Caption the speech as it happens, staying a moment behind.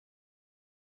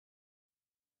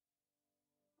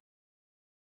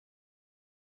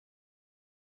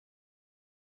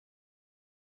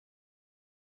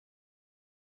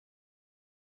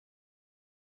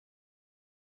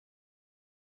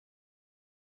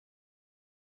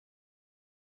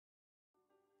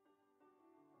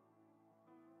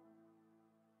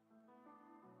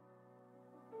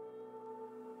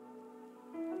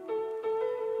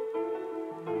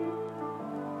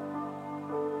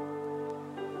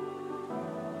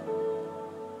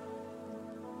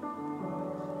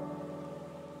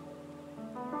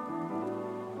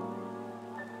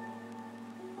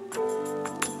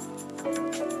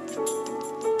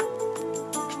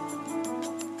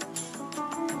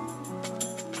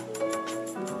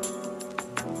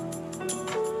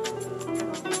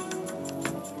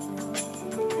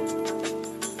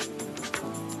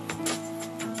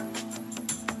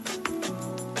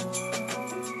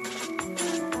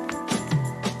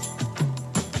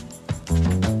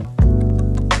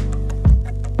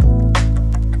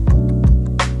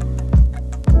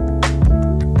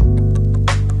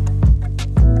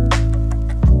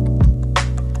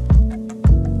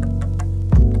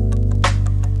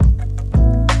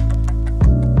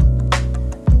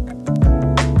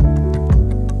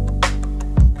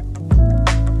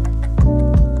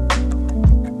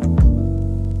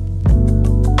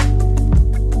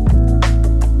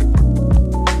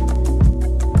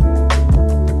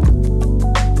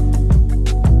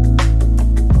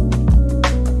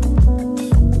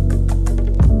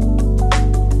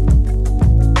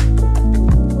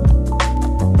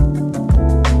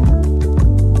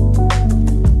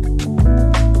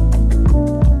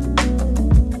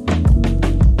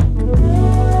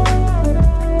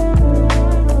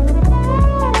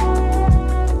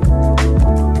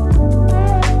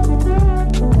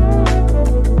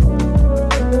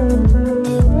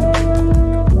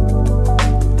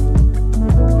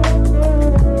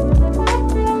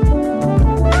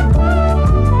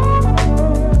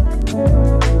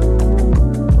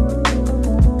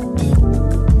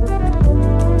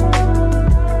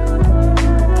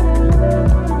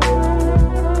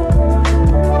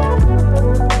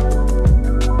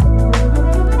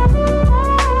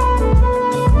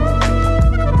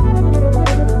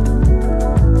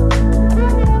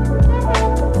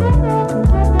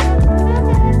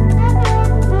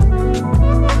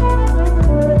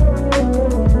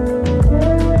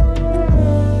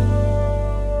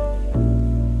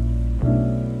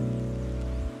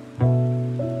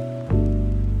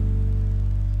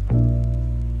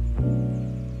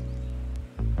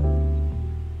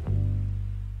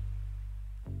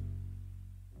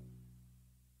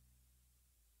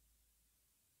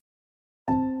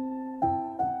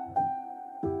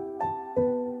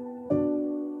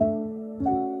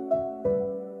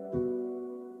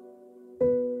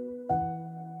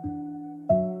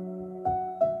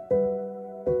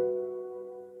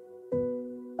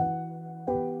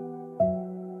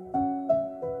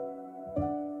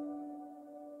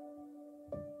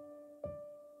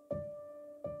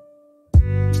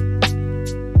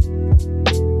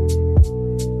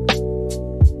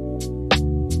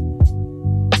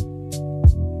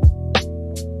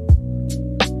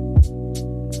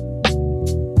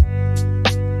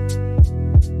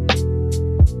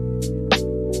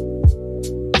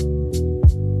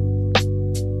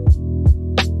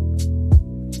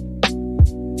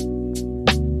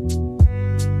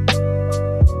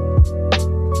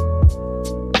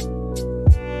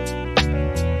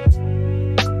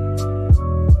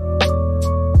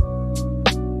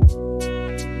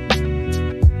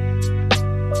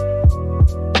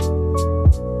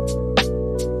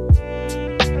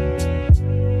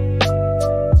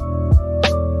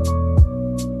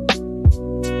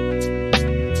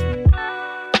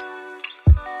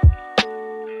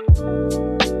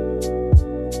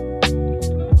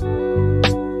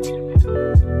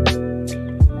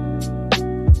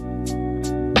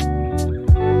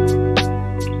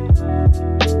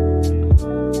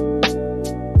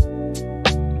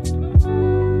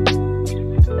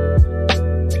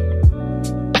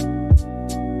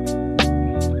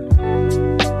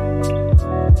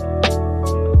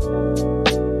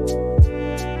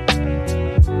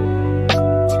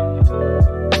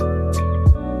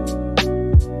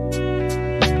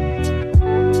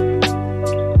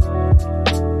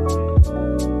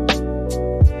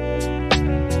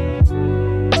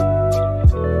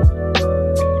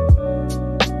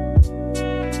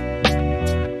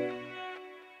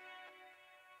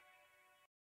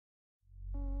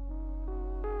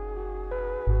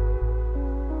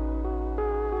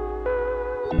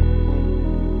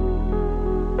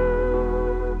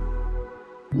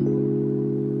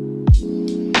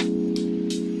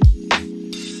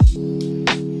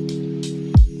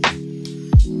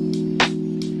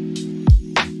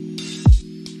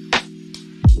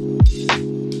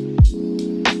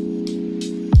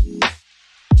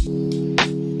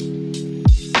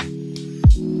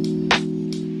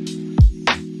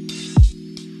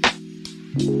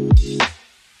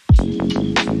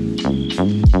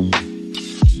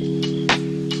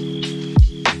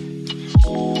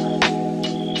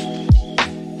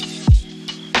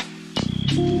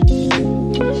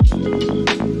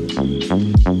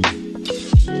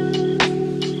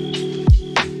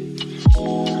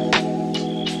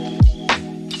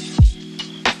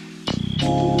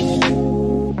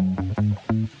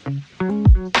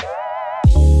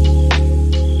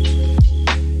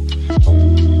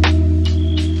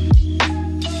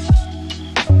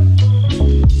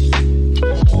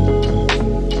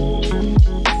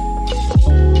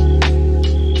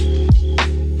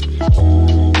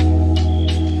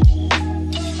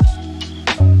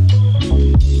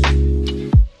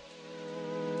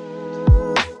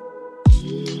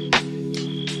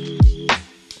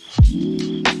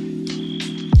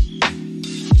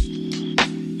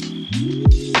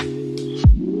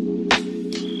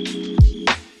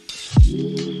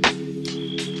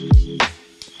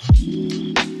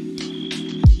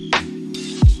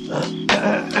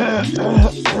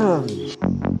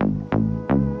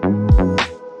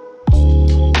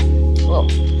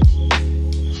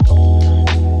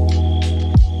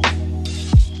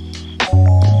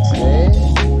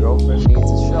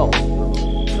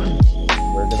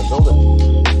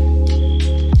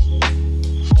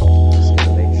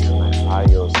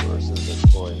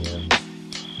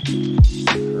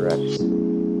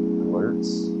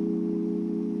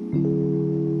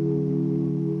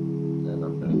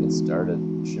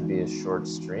short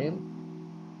stream.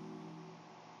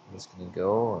 I'm just gonna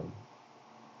go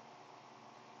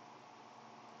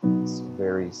and it's a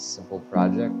very simple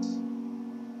project.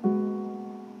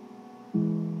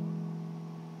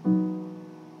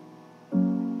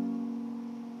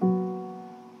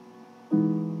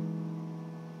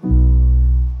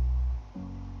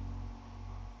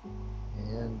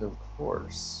 And of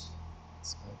course,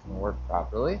 it's not gonna work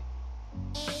properly.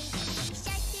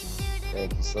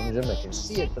 Thank you, Slim Jim. I can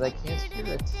see it, but I can't hear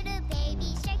it.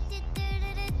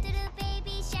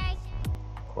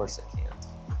 Of course I can't.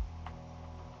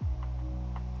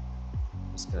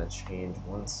 I'm just gonna change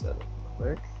one setting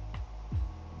quick.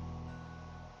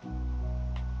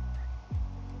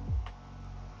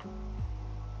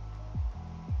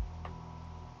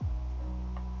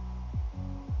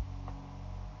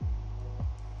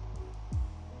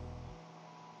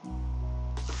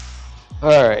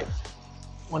 All right,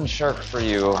 one shark for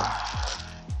you.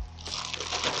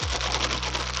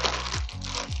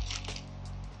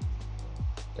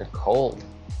 They're cold.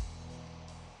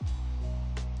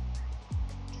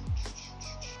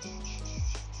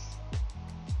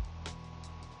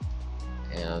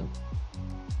 And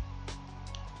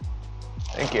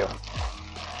thank you.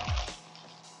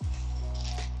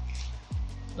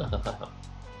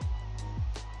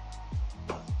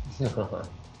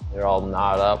 They're all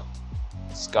knot up,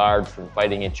 scarred from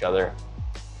fighting each other.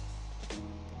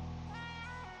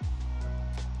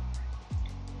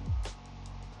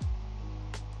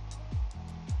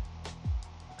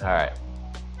 All right,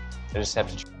 I just have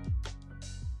to.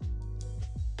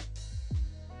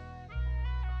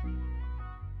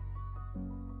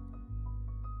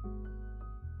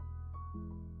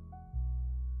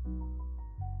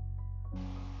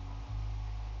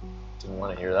 Didn't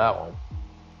want to hear that one.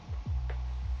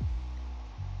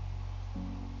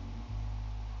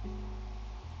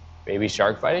 Baby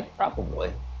shark fighting?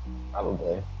 Probably.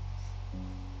 Probably.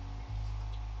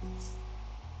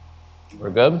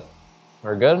 We're good?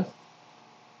 We're good?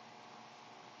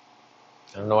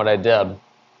 I don't know what I did.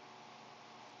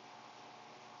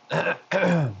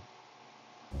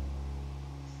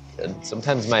 Good.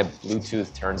 Sometimes my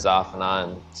Bluetooth turns off and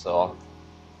on, so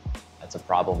that's a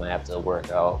problem I have to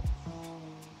work out.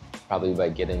 Probably by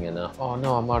getting enough. Oh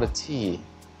no, I'm out of tea.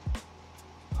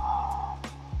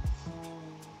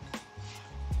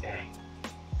 Dang.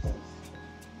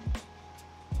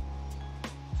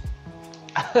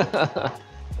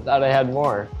 I thought I had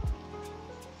more.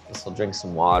 Guess I'll drink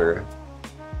some water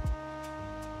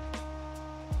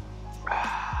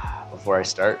before I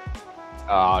start.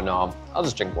 Oh no, I'll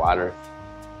just drink water.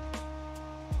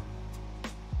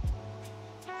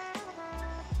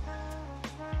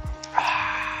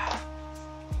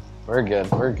 We're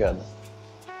good, we're good.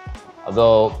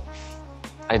 Although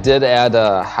I did add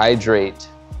a hydrate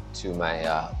to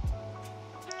my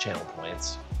channel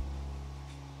points.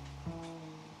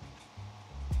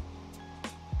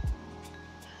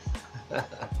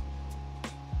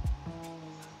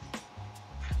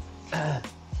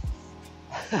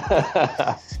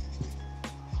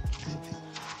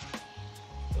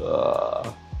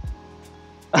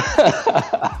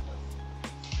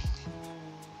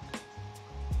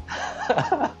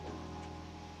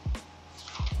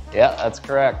 Yeah, that's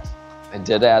correct. I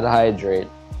did add hydrate.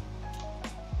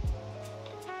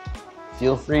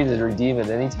 Feel free to redeem it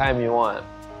anytime you want.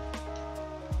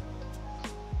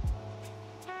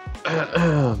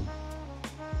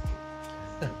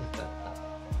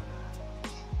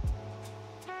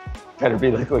 Gotta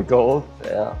be liquid gold.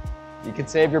 Yeah. You can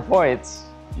save your points.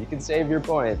 You can save your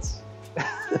points.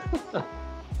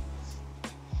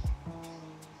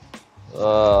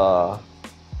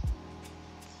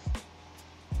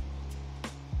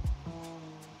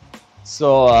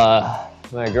 So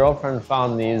my girlfriend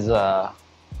found these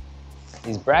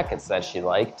brackets that she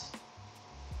liked.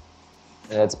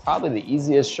 And it's probably the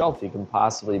easiest shelf you can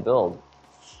possibly build.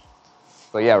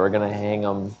 But yeah, we're gonna hang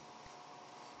them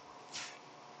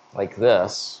like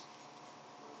this.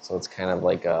 So it's kind of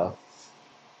like a,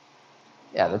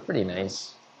 yeah, they're pretty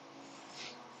nice.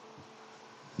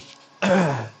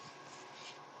 So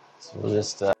we'll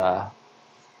just, we'll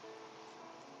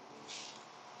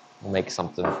make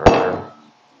something for her.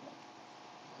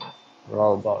 We're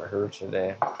all about her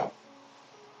today.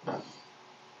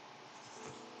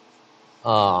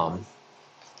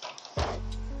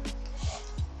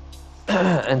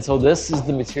 And so this is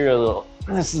the material.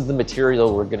 This is the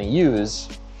material we're going to use.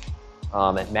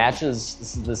 It matches.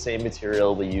 This is the same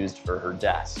material we used for her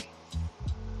desk.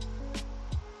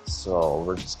 So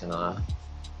we're just gonna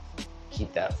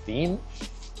keep that theme.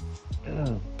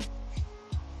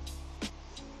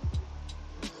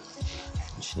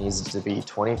 which needs to be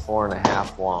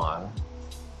 24.5 long.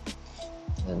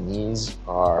 And these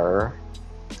are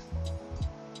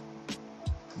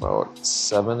about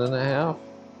 7.5. A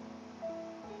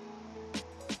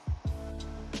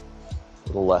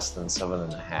little less than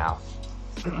 7.5.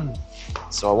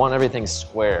 So I want everything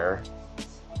square.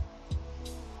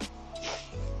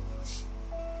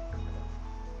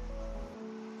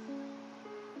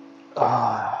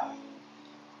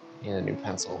 Need a new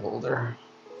pencil holder.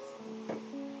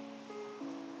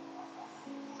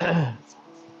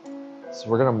 So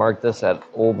we're gonna mark this at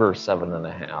over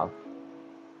 7.5.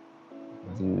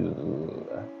 Do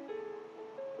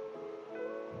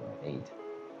 8.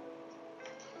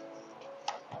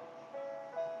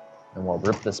 And we'll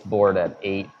rip this board at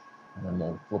 8, and then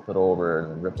we'll flip it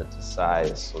over and rip it to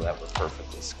size so that we're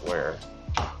perfectly square.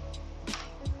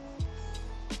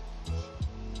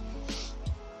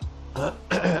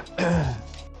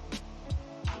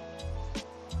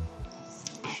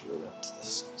 Sure that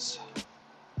this is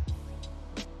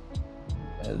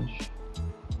edge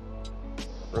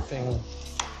ripping.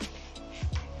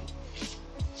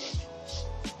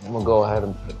 And we'll go ahead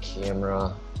and put a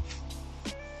camera.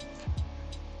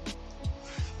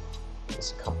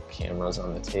 There's a couple cameras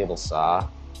on the table saw.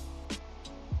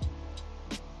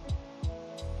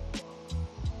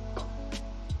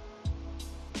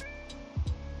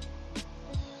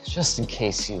 Just in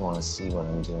case you want to see what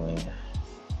I'm doing.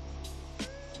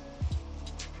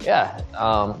 Yeah,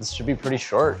 this should be pretty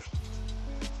short.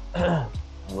 I'm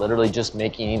literally just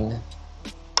making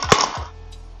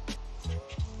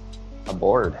a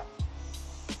board.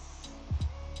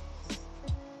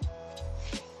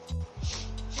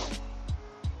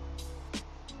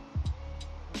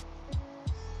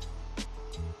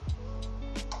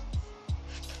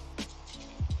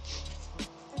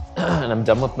 And I'm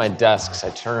done with my desks.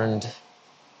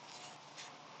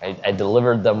 I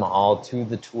delivered them all to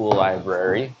the tool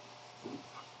library.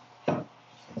 So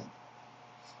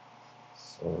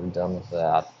we're done with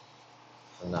that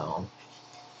for now.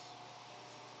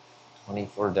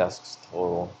 24 desks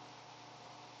total.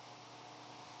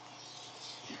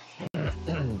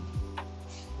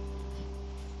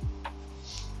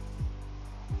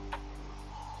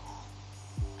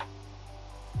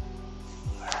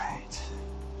 Alright,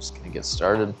 just gonna get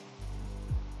started.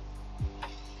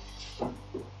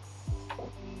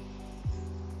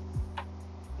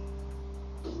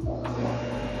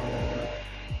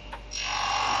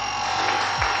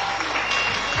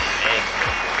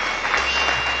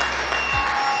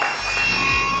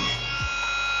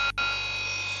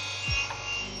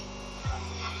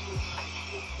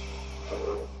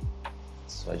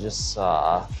 So I just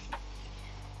saw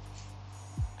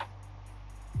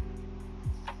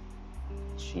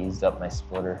cheesed up my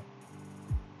splitter.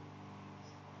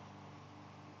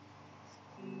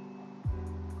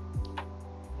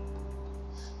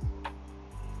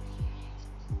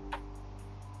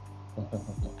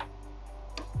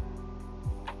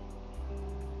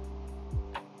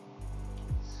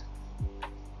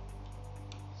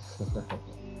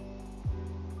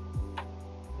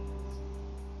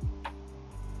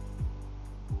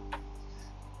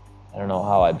 I don't know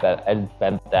how I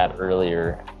bent that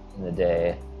earlier in the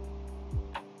day.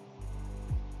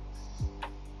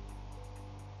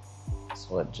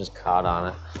 So it just caught on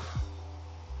it.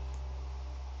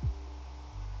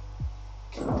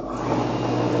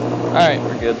 All right,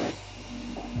 we're good.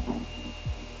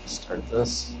 Start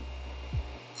this.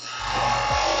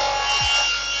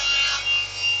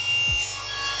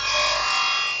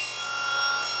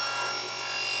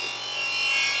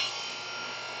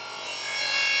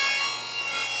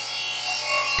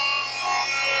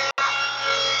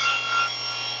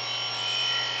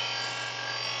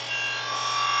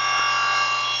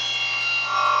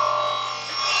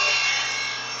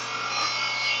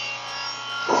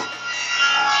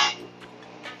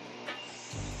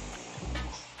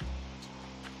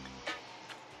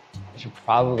 I should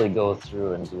probably go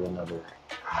through and do another,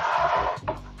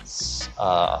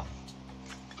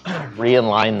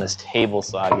 realign this table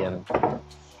saw again.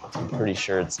 I'm pretty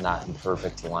sure it's not in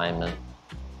perfect alignment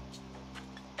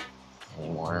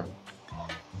anymore.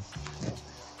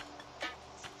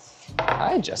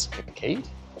 Hi, Jessica Kate.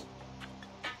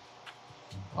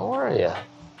 How are you? Hope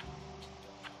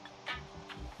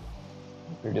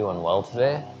you're doing well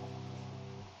today.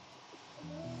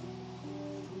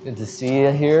 Good to see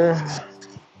you here.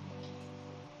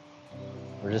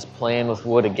 We're just playing with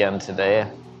wood again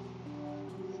today.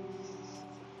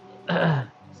 I'm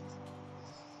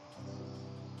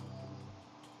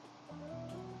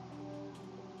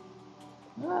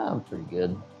pretty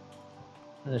good.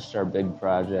 Finished our big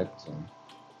project and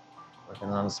Working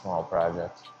on a small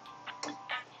project.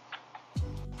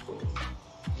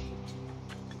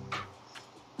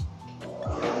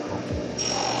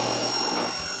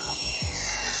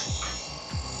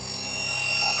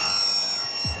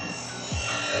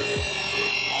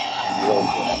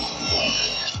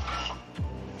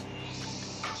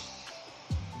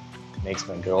 Makes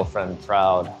my girlfriend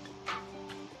proud.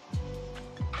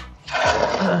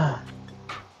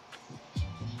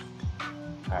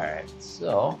 Alright,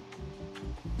 so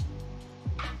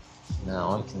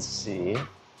now I can see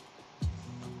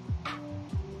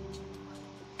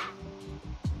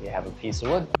we have a piece of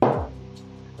wood.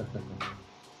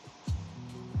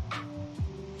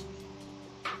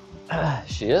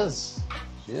 She is.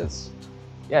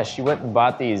 Yeah, she went and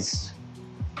bought these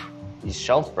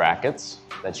shelf brackets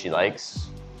that she likes.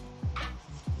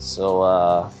 So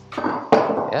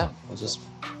yeah, we'll just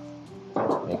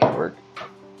make it work.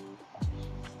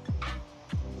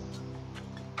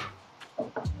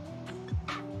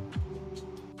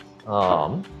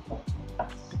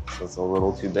 So it's a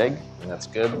little too big, and that's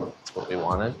good. That's what we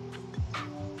wanted.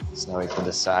 So now we can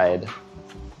decide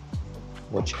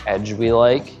which edge we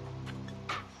like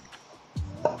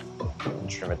and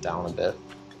trim it down a bit.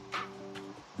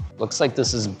 Looks like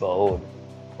this is bowed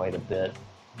quite a bit.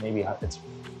 Maybe it's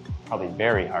probably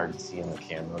very hard to see in the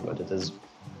camera, but it is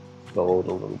bowed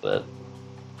a little bit.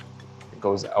 It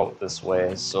goes out this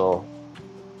way, so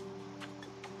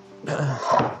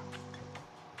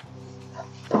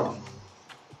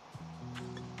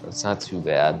it's not too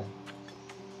bad.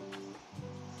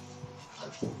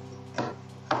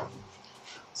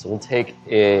 So we'll take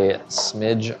a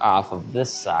smidge off of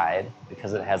this side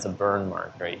because it has a burn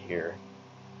mark right here.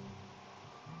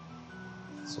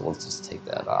 So we'll just take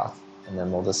that off, and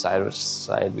then we'll decide which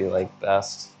side we like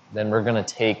best. Then we're gonna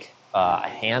take a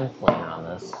hand plane on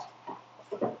this.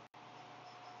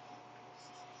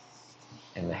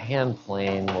 And the hand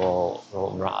plane will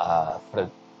put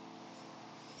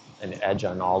an edge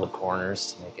on all the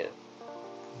corners to make it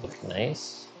look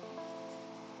nice.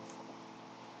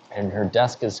 And her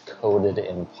desk is coated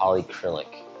in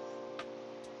polyacrylic.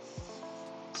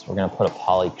 So we're gonna put a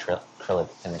polyacrylic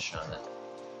finish on it.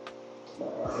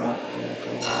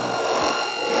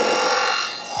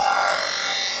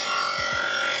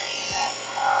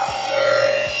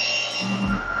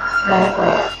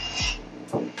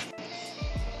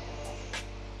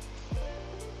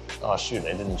 Oh shoot,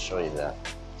 I didn't show you that.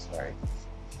 Sorry.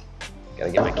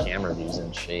 Gotta get my camera views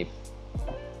in shape.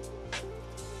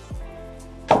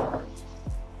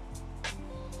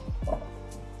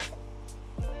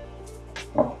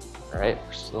 Alright,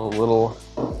 we're still a little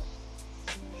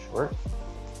short.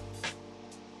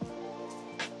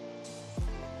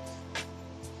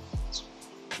 Let's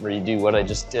redo what I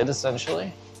just did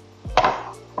essentially.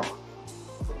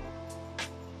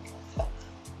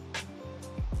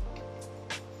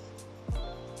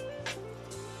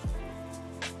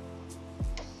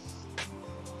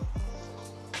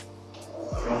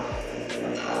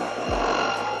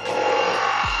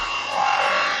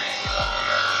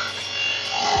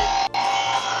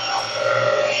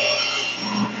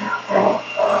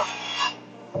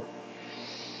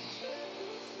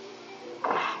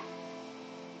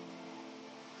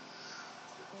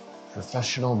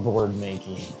 Professional board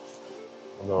making,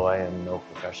 although I am no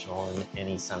professional in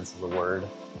any sense of the word.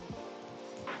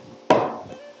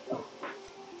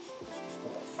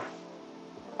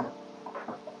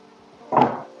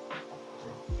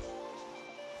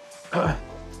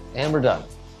 And we're done.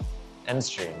 End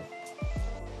stream.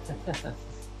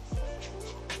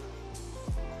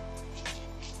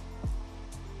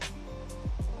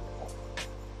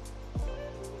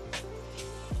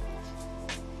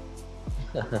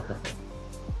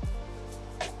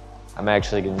 I'm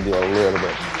actually going to do a little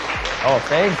bit. Oh,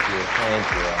 thank you.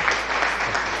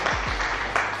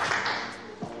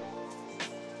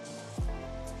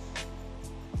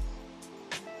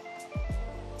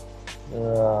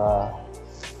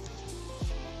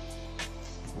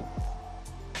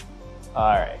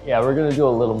 All right, yeah, we're going to do a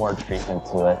little more treatment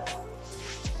to it.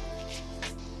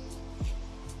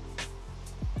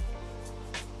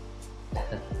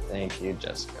 Thank you,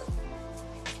 Jessica.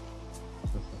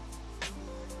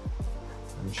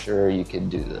 I'm sure you can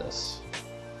do this.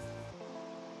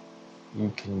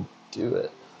 You can do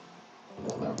it.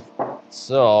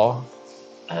 So,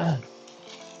 as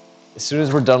soon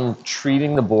as we're done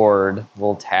treating the board,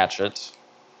 we'll attach it.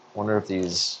 Wonder if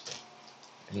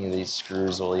any of these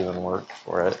screws will even work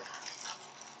for it.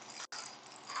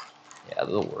 Yeah,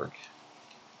 they'll work.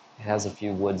 It has a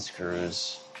few wood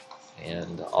screws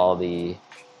and all the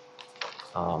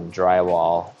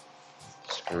drywall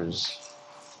screws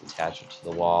attach it to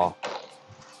the wall.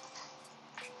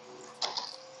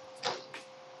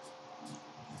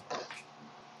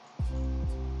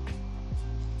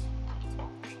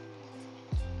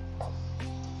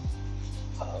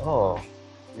 Oh,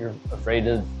 you're afraid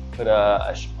to put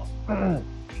a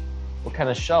what kind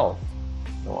of shelf?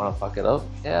 Don't want to fuck it up?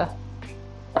 Yeah.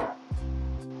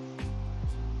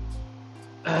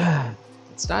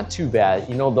 It's not too bad.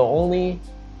 You know, the only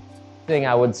thing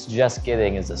I would suggest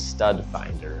getting is a stud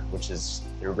finder, which is,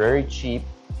 they're very cheap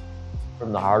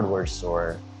from the hardware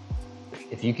store.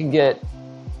 If you can get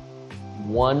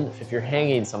one, if you're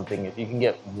hanging something, if you can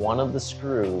get one of the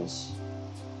screws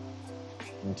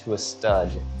into a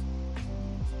stud,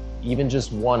 even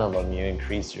just one of them, you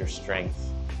increase your strength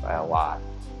by a lot.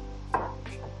 And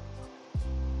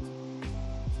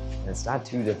it's not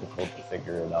too difficult to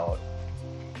figure it out.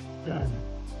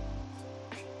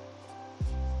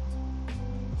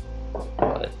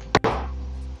 But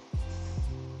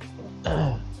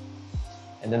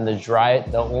and then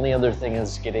the only other thing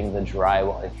is getting the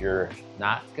drywall. If you're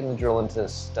not gonna drill into a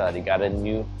stud, you gotta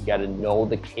know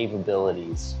the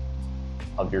capabilities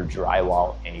of your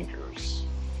drywall anchors.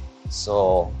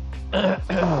 So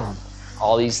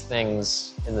all these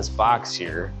things in this box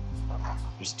here,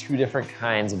 there's two different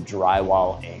kinds of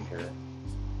drywall anchor.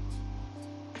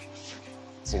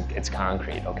 It's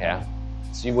concrete, okay?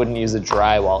 So you wouldn't use a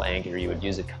drywall anchor, you would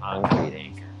use a concrete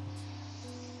anchor.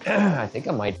 I think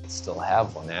I might still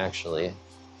have one, actually.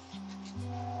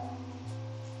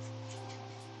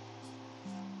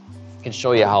 I can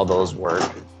show you how those work.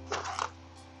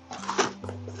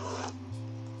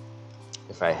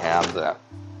 If I have that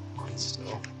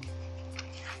still.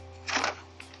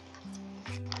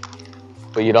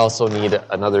 But you'd also need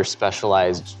another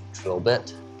specialized drill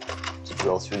bit to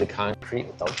drill through the concrete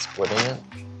without splitting it.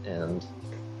 And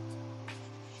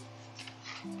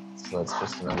so that's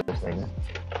just another thing.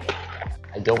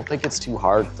 I don't think it's too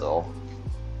hard though.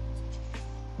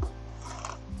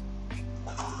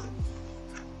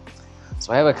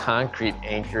 So I have a concrete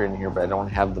anchor in here, but I don't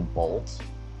have the bolt.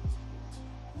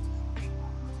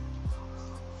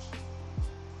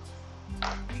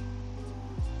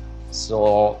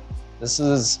 So this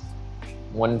is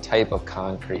one type of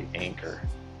concrete anchor.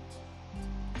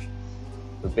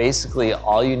 But basically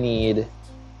all you need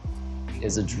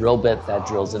is a drill bit that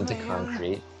drills into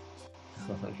concrete.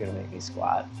 You're gonna make me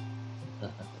squat.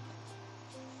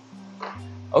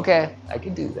 Okay, I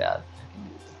can do that.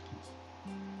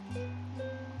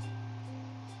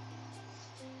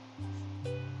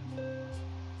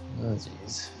 Oh,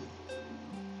 jeez.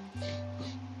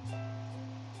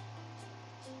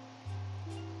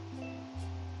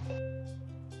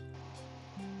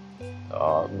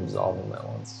 Oh, I'm resolving that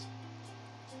once.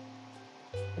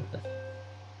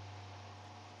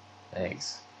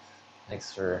 Thanks.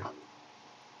 Thanks for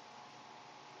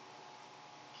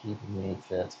keeping me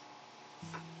fit.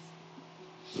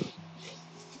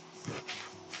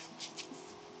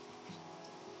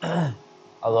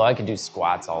 Although I could do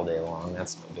squats all day long,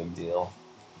 that's no big deal.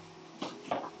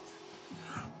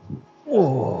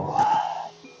 Ooh.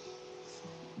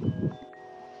 2,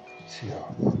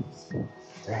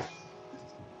 3,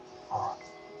 4,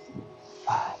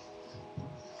 5,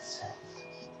 6,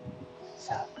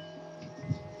 7,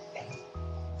 8,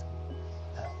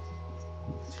 9,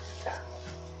 10.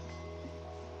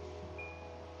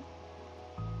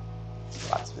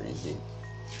 Squats are easy.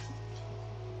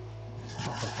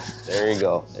 There you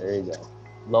go, there you go.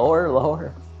 Lower,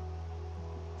 lower.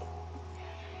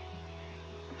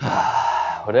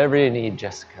 Whatever you need,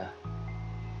 Jessica.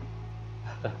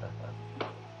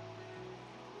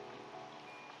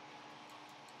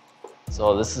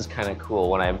 So this is kind of cool.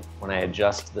 When I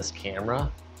adjust this camera,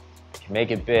 I can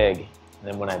make it big, and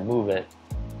then when I move it,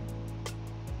 it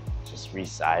just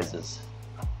resizes.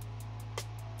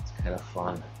 It's kind of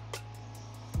fun.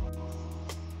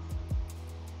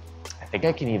 I think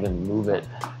I can even move it.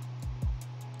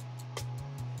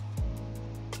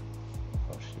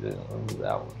 Oh shit, I didn't move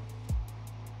that one.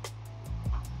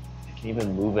 I can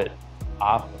even move it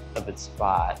off of its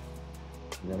spot,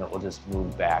 and then it will just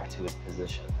move back to its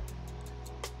position.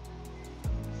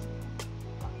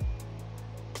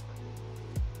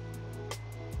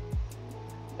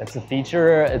 It's a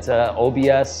feature, it's a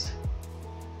OBS.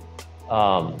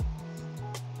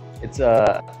 It's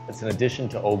an addition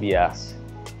to OBS.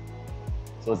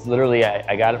 So it's literally,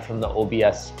 I got it from the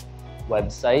OBS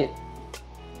website,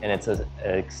 and it's an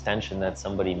extension that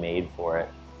somebody made for it.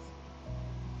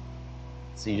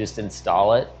 So you just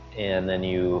install it, and then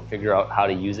you figure out how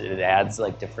to use it. It adds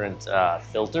like different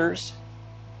filters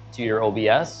to your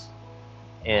OBS,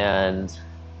 and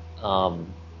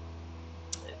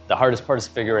The hardest part is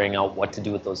figuring out what to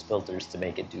do with those filters to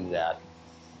make it do that.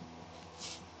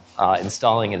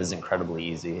 Installing it is incredibly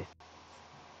easy.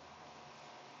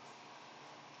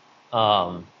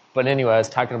 But anyway, I was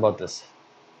talking about this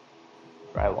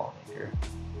drywall anchor.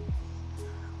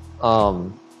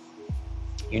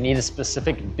 You need a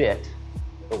specific bit,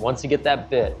 but once you get that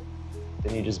bit,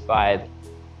 then you just buy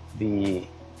the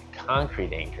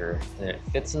concrete anchor, and it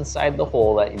fits inside the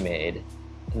hole that you made,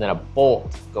 and then a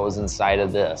bolt goes inside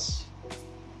of this,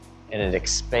 and it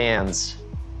expands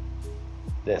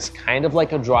this, kind of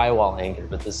like a drywall anchor,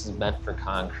 but this is meant for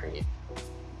concrete.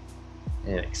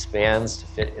 And it expands to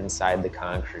fit inside the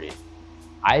concrete.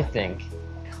 I think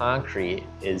concrete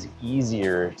is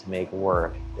easier to make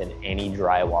work than any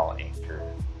drywall anchor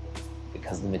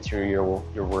because the material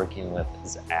you're working with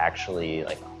is actually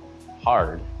like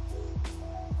hard.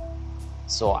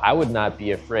 So I would not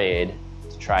be afraid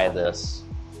to try this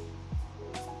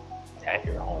at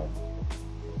your home.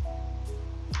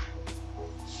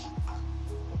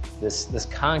 This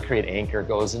concrete anchor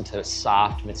goes into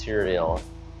soft material,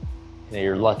 and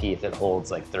you're lucky if it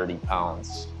holds like 30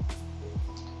 pounds.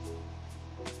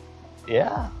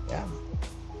 Yeah.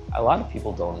 A lot of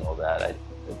people don't know that.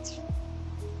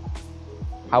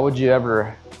 How would you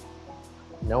ever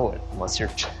know it unless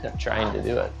you're trying to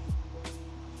do it?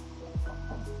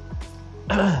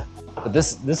 But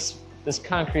this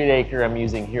concrete anchor I'm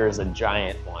using here is a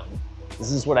giant one.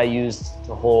 This is what I used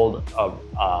to hold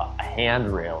a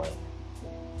hand railing.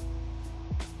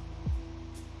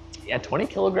 Yeah, 20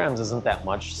 kilograms isn't that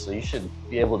much, so you should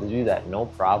be able to do that no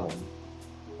problem.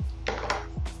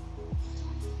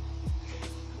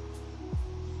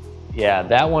 Yeah,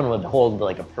 that one would hold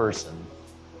like a person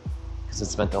because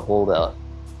it's meant to hold a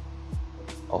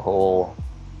whole.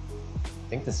 I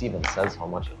think this even says how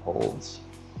much it holds.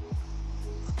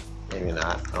 Maybe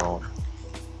not, no.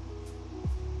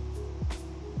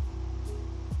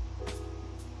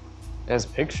 It has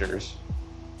pictures.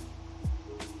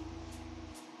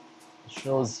 It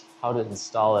shows how to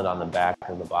install it on the back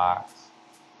of the box.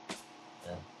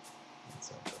 Yeah,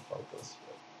 that's not gonna focus,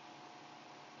 but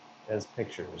it has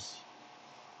pictures.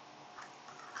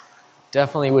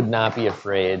 Definitely would not be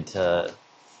afraid to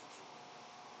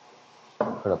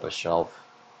put up a shelf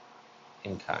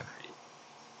in concrete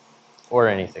or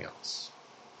anything else.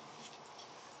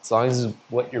 As long as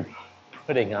what you're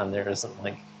putting on there isn't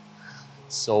like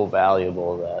so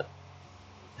valuable that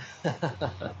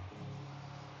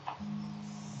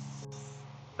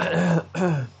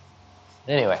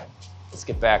anyway, let's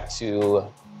get back to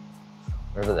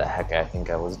whatever the heck I think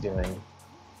I was doing.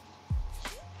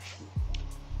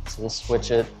 So we'll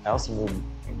switch it. I also need to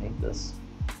remake this.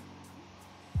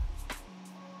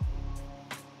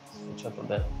 Switch up a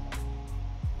bit.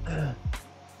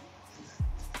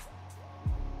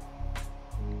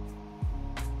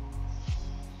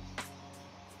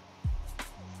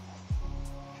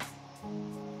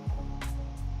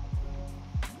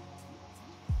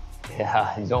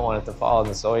 Yeah, you don't want it to fall in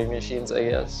the sewing machines, I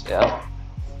guess. Yeah.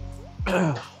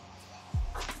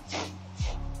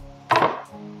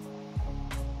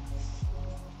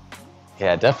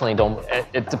 Yeah, definitely don't.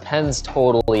 It depends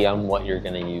totally on what you're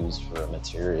going to use for a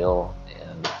material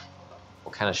and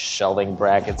what kind of shelving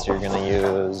brackets you're going to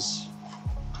use.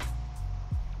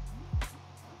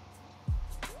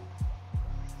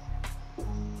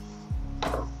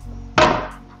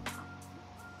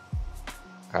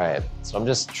 All right, so I'm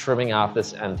just trimming off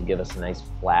this end to give us a nice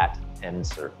flat end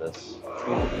surface.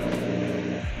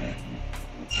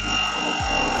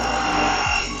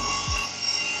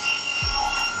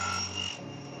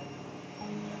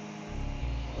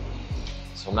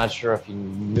 So I'm not sure if you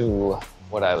knew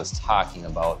what I was talking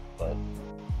about, but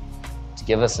to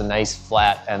give us a nice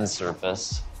flat end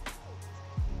surface,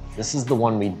 this is the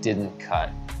one we didn't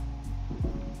cut.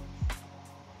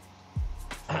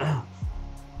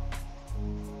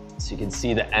 So you can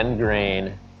see the end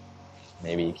grain.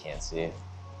 Maybe you can't see.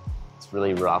 It's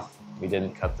really rough. We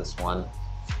didn't cut this one.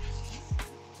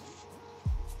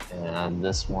 And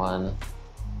this one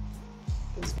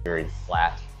is very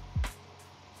flat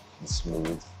and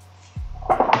smooth.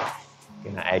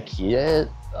 Gonna IKEA it.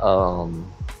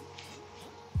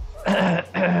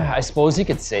 I suppose you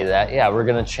could say that. Yeah, we're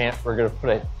gonna put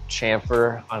a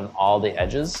chamfer on all the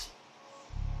edges.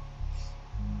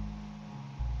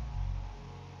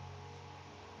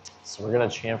 So we're gonna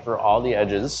chamfer all the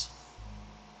edges,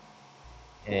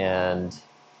 and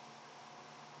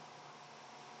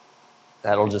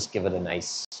that'll just give it a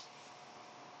nice,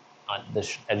 the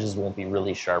edges won't be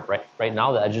really sharp. Right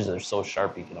now the edges are so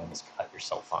sharp you can almost cut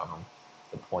yourself on them.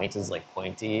 The point is like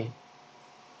pointy.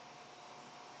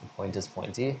 The point is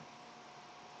pointy.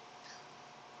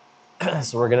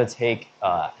 So we're gonna take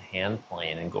a hand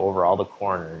plane and go over all the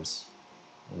corners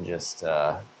and just put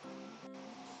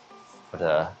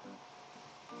a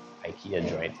IKEA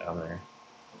joint down there.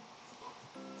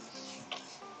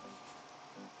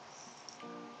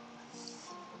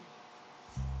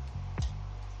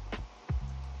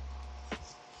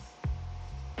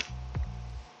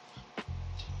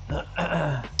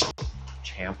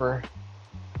 Chamfer.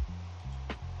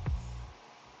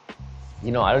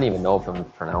 You know, I don't even know if I'm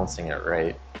pronouncing it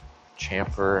right.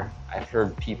 Chamfer. I've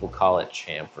heard people call it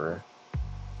chamfer.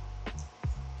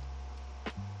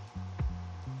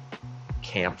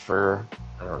 Camphor.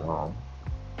 I don't know.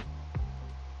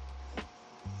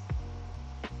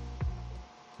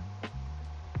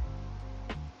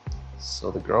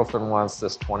 So the girlfriend wants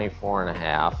this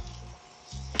 24.5.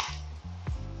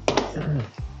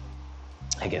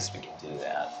 I guess we can do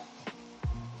that.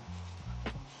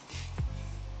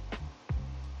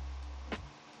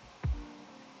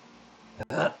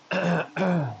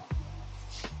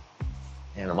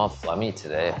 Man, I'm all phlegmy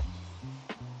today.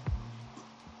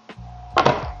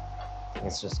 I think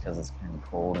it's just because it's kind of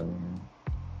cold in here.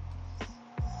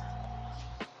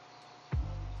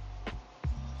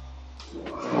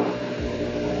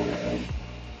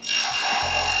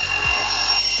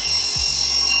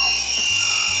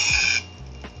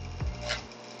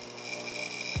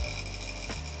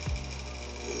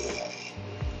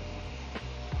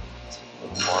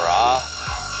 More off.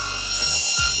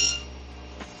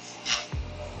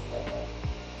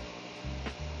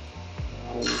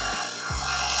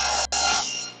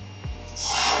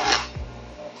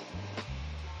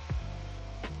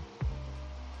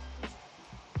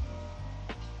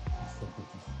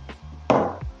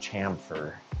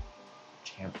 Chamfer.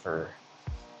 Chamfer.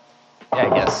 Yeah, I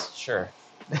guess. Sure.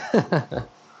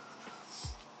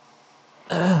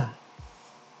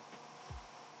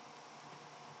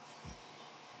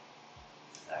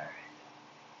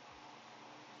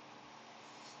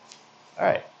 All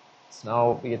right, so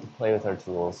now we get to play with our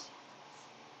tools.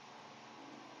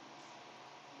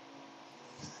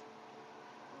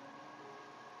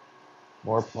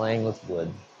 More playing with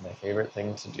wood, my favorite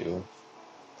thing to do.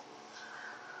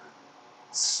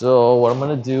 So what I'm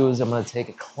gonna do is I'm gonna take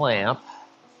a clamp.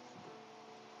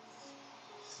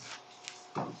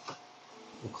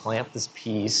 We'll clamp this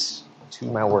piece to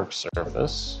my work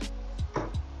surface.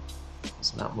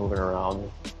 It's not moving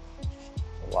around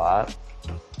a lot.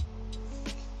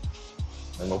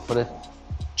 And we'll put a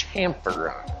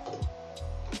chamfer on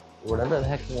it, whatever the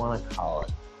heck you want to call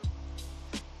it.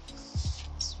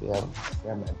 So we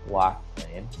have my block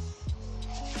plane.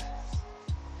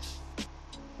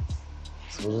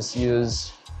 So we'll just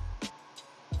use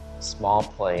a small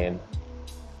plane,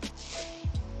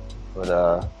 put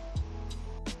a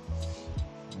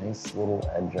nice little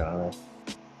edge on it.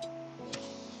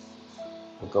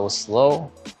 We'll go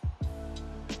slow.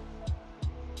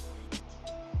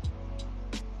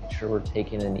 Make sure we're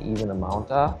taking an even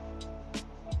amount off.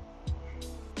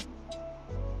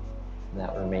 And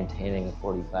that we're maintaining a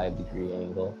 45-degree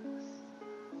angle.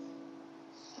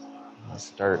 I'll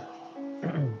start,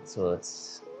 so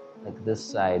it's like this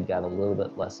side got a little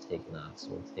bit less taken off, so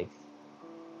we'll take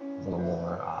a little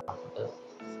more off of it.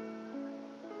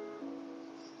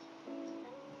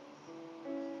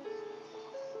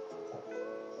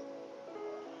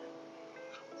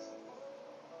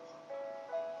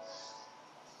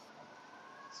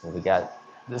 So we got,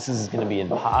 this is gonna be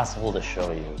impossible to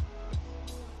show you.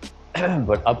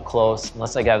 But up close,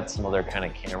 unless I got some other kind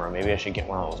of camera, maybe I should get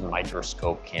one of those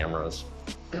microscope cameras.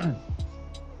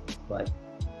 But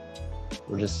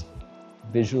we're just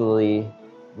visually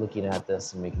looking at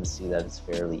this and we can see that it's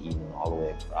fairly even all the way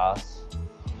across.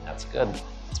 That's good,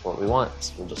 that's what we want.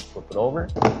 So we'll just flip it over.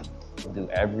 We'll do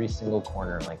every single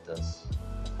corner like this.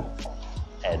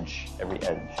 Edge, every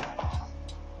edge.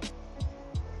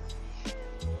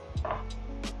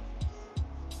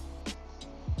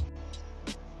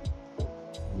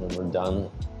 And then we're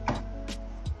done.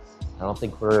 I don't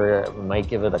think we might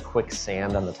give it a quick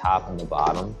sand on the top and the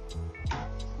bottom.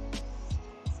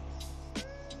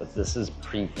 But this is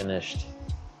pre-finished,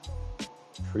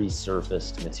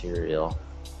 pre-surfaced material.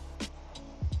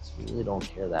 So we really don't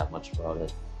care that much about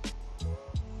it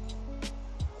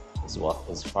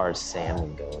as far as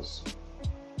sanding goes.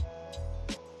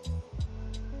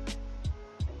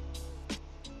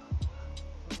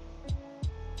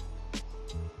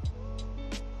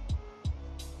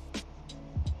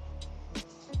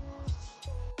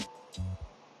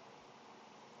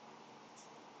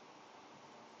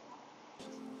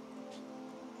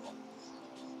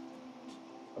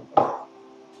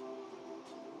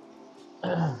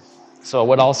 So I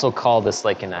would also call this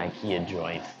like an IKEA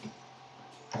joint.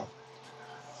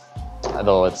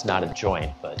 Although it's not a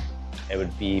joint, but it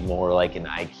would be more like an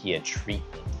IKEA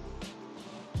treatment.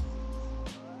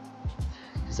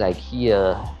 Because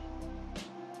IKEA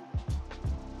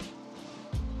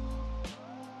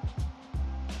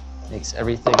makes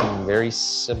everything very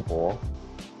simple.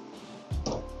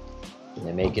 And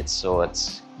they make it so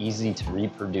it's easy to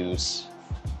reproduce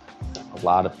a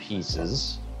lot of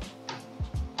pieces.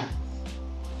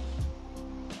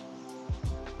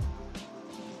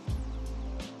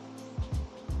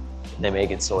 They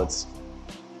make it so it's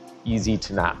easy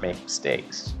to not make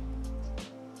mistakes.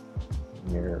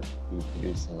 You're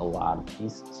reproducing a lot of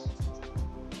pieces.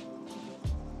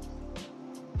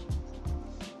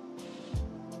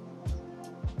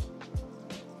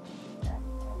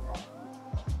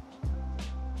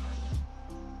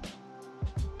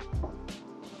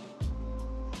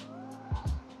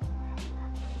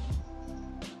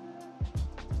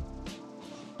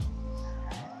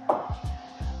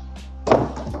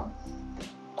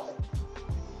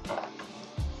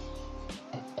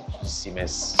 See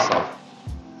myself,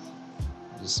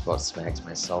 just about smacked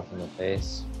myself in the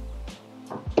face.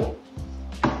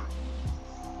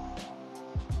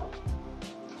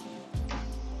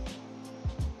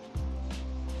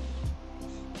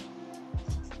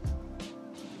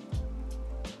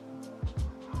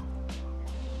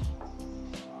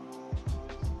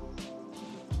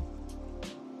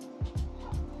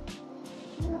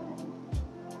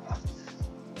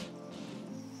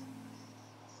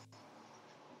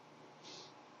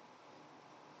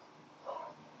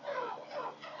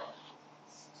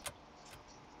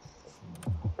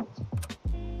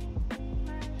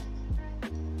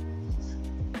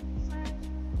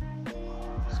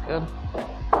 Good.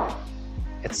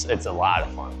 It's a lot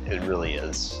of fun. It really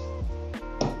is.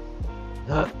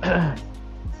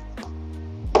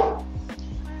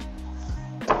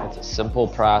 It's a simple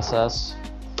process.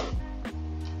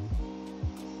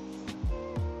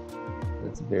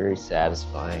 It's very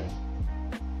satisfying.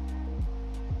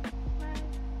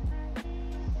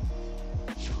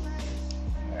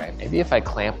 All right, maybe if I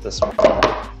clamp this with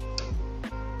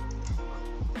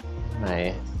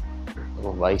my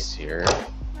little vise here,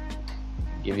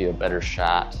 give you a better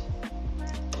shot.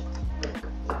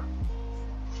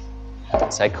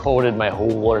 So I coated my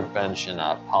whole workbench in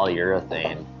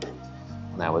polyurethane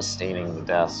when I was staining the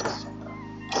desks.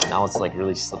 So now it's like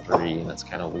really slippery and it's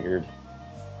kind of weird.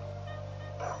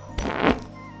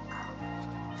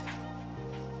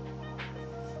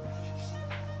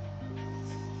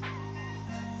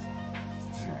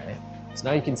 Alright, so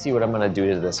now you can see what I'm gonna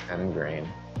do to this end grain.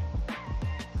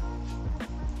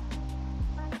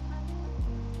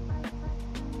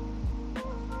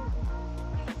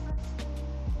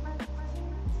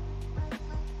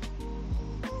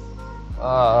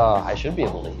 I should be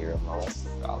able to hear him, though. That's the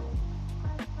problem.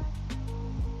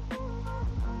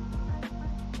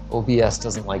 OBS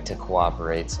doesn't like to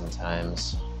cooperate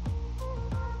sometimes.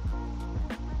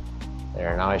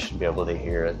 There, now I should be able to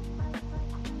hear it.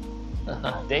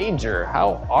 Danger,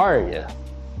 how are you?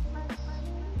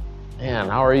 Man,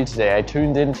 how are you today? I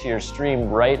tuned into your stream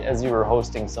right as you were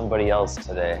hosting somebody else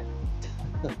today.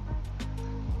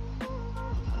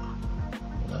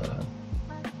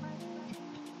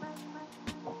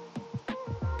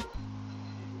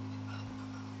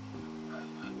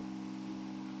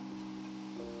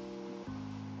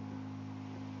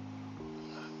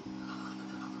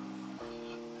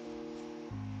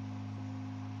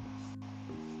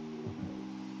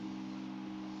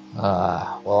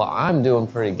 Well, I'm doing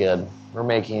pretty good. We're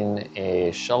making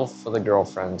a shelf for the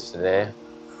girlfriend today.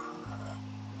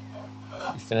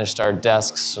 We finished our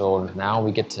desks, so now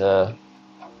we get to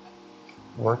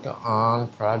work on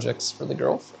projects for the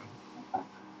girlfriend,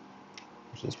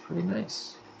 which is pretty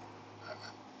nice.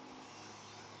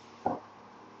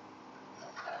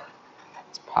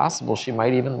 It's possible she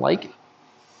might even like it.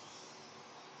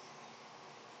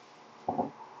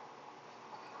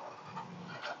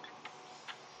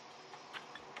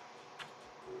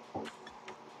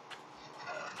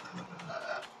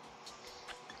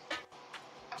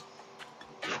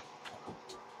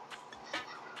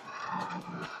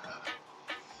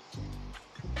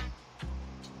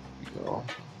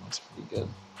 That's pretty good.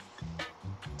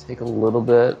 Take a little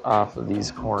bit off of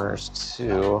these corners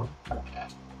too.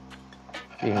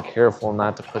 Being careful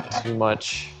not to put too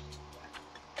much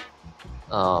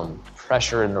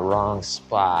pressure in the wrong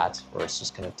spot or it's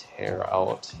just gonna tear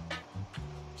out.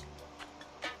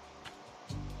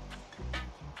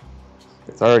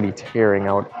 It's already tearing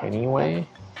out anyway.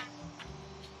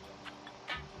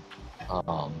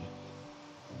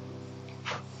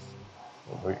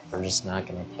 we're just not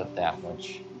going to put that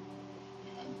much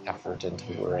effort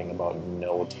into worrying about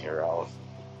no tear out.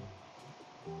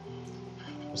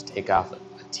 Just take off a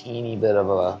teeny bit of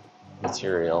a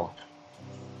material.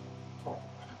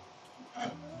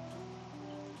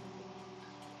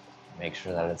 Make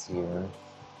sure that it's even.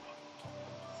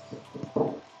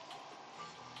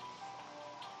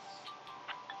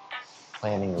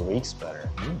 Planning the leaks better.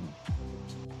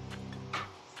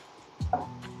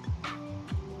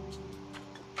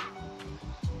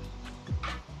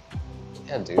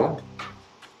 Yeah, dude.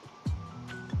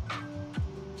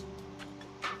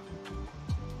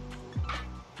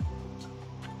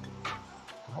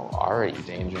 How are you,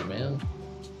 Danger Man?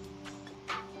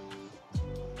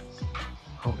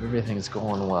 Hope everything's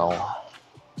going well.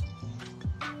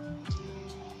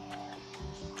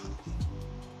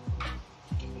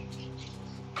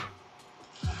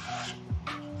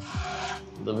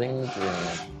 Living the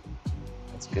dream.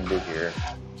 That's good to hear.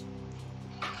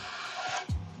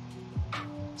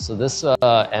 So this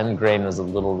end grain was a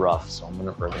little rough, so I'm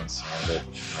gonna urban sand it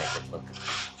to make it look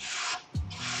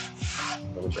a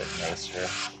little bit nicer.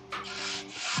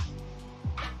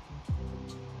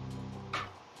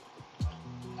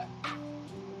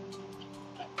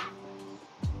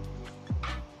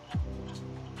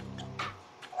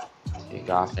 Take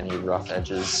off any rough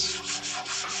edges.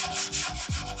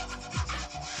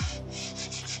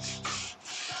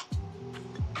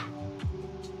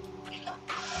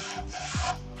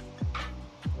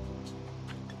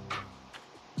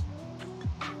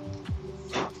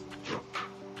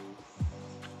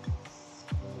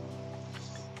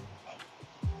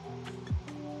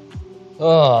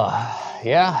 Oh,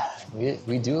 yeah,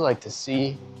 we do like to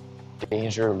see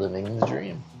Danger living the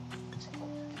dream.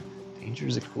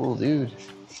 Danger's a cool dude.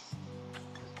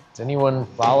 Does anyone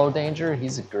follow Danger?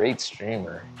 He's a great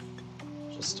streamer.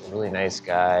 Just a really nice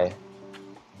guy.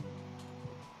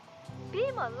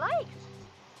 Be my life.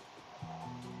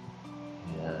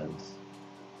 And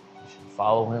you should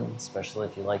follow him, especially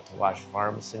if you like to watch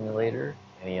Farm Simulator.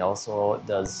 And he also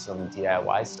does some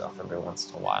DIY stuff every once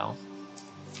in a while.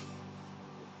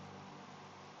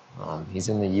 He's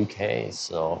in the UK,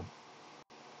 so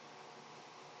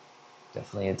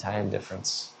definitely a time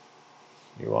difference.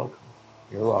 You're welcome.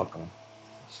 You're welcome.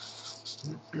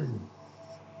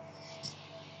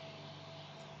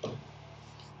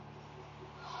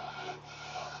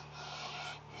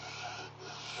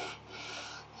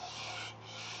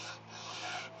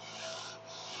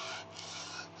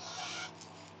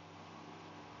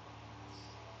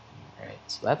 Alright,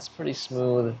 so that's pretty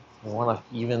smooth. We want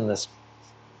to even this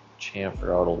chamfer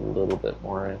out a little bit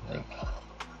more, I think.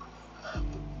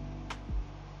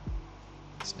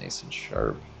 It's nice and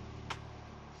sharp.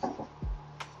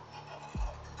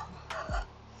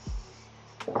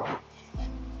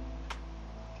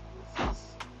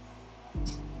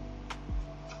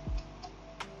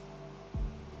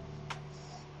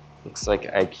 Looks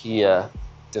like IKEA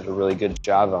did a really good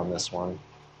job on this one.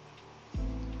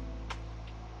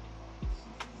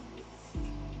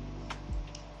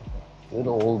 Good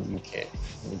old UK,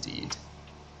 indeed.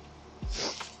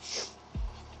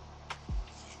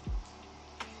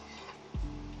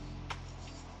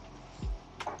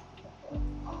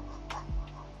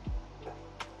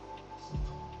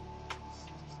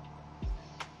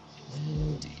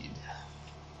 Indeed.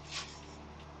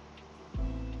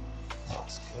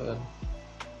 Looks good.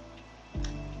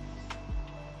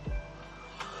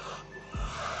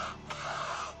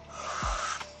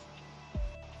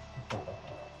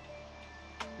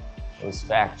 Those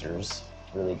factors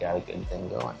really got a good thing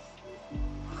going.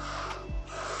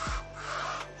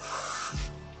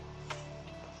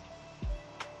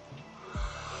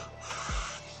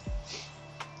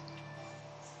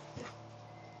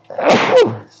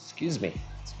 Excuse me.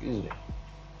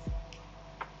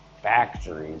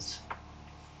 Factories.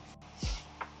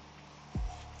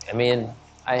 I mean,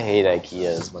 I hate IKEA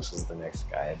as much as the next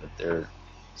guy, but their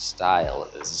style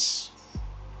is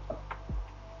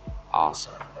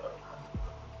awesome.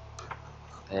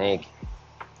 Thank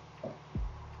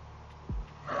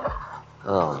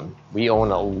you. We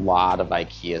own a lot of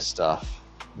IKEA stuff,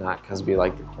 not because we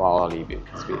like the quality,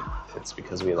 it's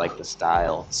because we like the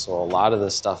style. So a lot of the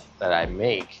stuff that I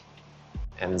make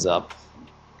ends up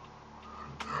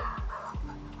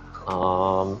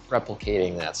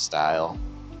replicating that style,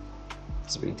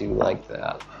 because we do like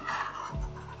that.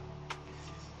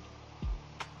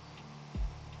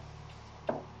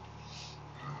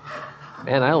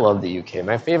 Man, I love the UK.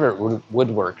 My favorite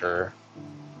woodworker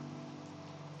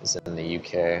is in the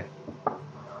UK.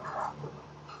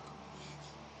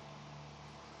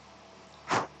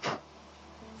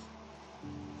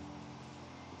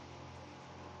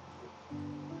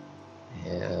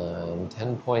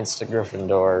 points to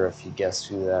Gryffindor if you guessed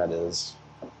who that is.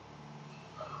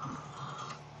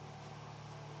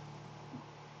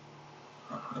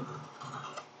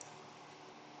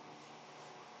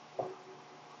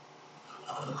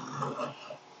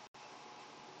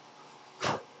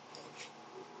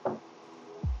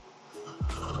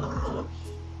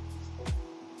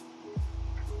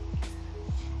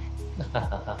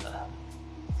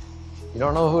 You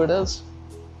don't know who it is?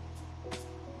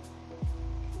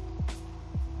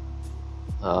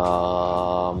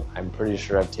 I'm pretty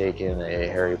sure I've taken a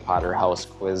Harry Potter house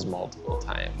quiz multiple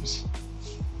times.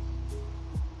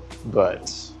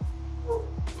 But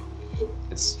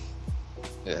it's...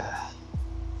 yeah.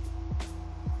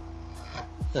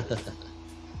 I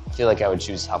feel like I would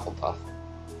choose Hufflepuff.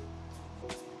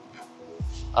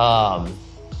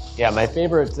 Yeah, my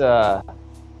favorite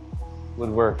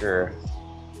woodworker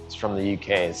is from the UK.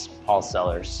 It's Paul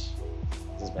Sellers.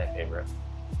 This is my favorite.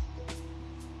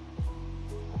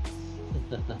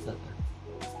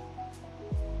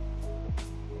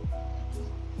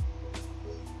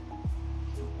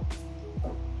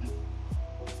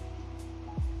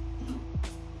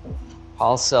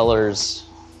 Paul Sellers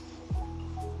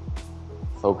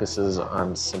focuses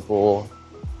on simple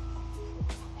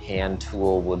hand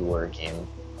tool woodworking,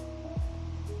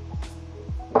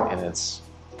 and it's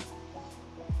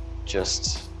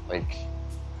just like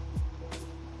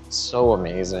so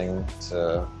amazing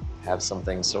to have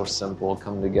something so simple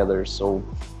come together so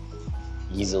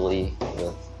easily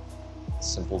with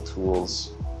simple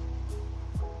tools.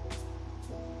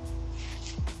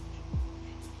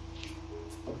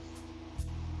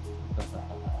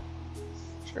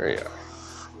 Sure you are.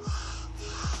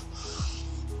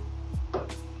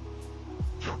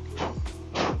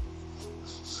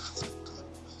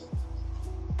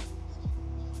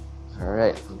 All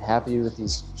right, I'm happy with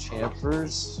these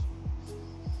chamfers.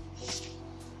 So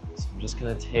I'm just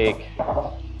gonna take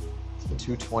some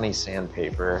 220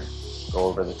 sandpaper, go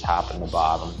over the top and the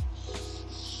bottom,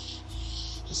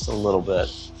 just a little bit.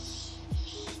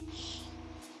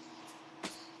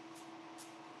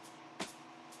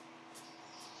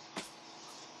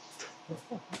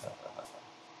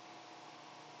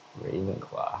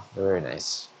 Ravenclaw, very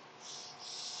nice.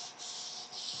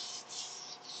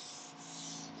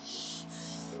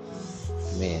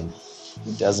 I mean,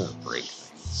 who doesn't break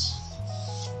things?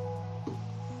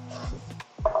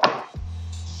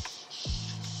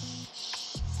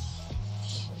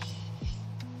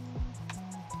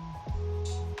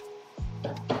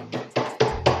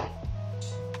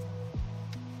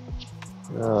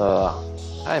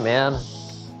 Hi, man.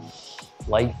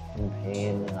 Life and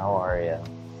Pain, how are you?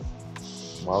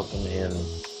 Welcome in.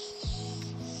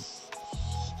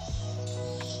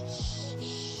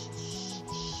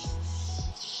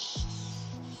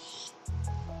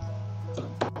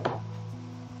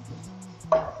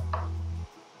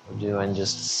 We're doing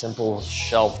just a simple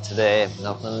shelf today,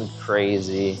 nothing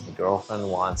crazy. The girlfriend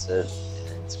wants it,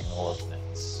 and it's gonna look nice.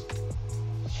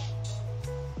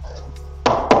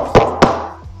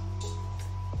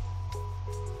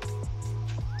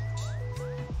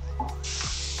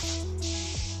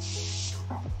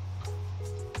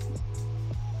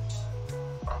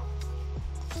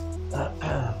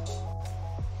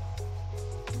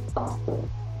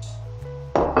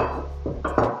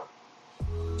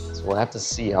 So we'll have to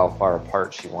see how far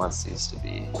apart she wants these to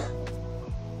be.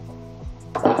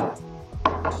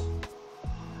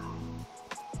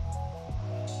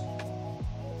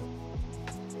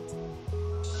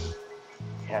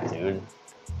 Yeah, dude.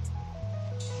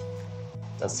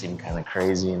 Does seem kind of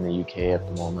crazy in the UK at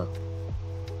the moment.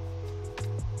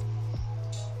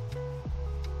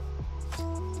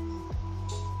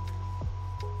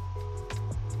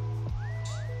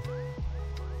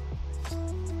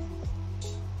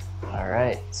 All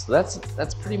right, so that's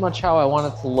pretty much how I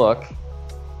want it to look.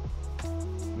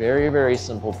 Very, very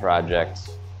simple project.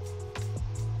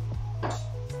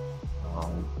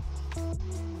 I'm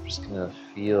just gonna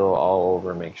feel all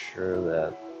over, make sure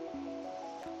that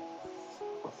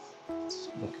it's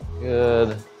looking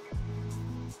good.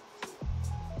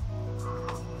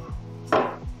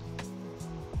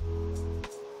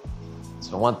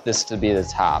 So I want this to be the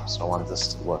top, so I want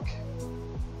this to look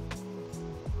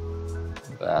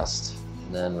best.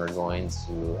 And then we're going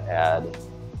to add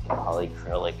a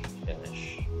polyacrylic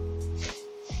finish.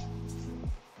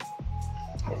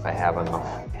 If I have enough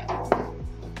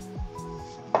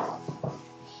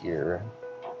here.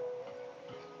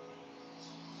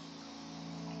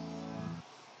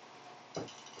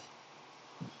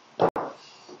 I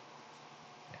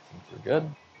think we're good.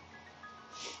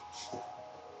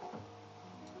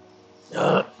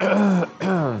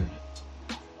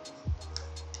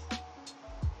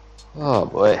 Oh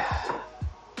boy.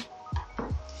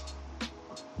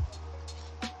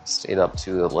 Stayed up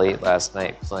too late last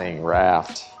night playing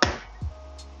Raft.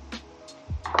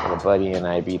 And a buddy and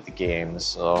I beat the game,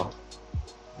 so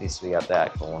at least we got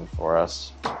that going for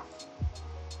us.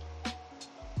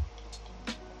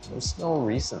 No snow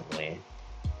recently.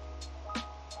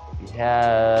 We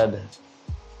had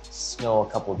snow a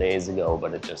couple days ago,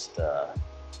 but it just a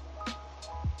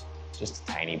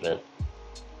tiny bit.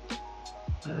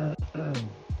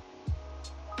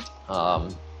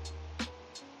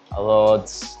 Although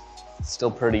it's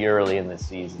still pretty early in the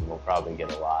season, we'll probably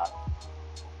get a lot.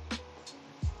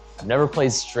 I've never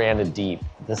played Stranded Deep.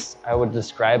 This, I would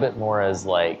describe it more as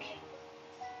like,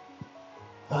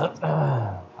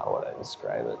 how would I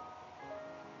describe it?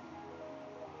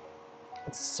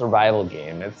 It's a survival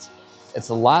game. It's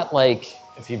a lot like,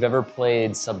 if you've ever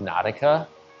played Subnautica,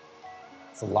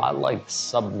 it's a lot like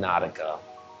Subnautica,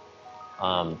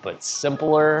 but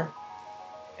simpler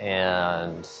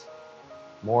and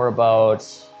more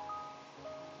about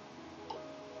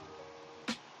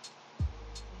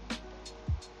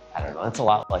I don't know, it's a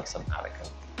lot like Subnautica.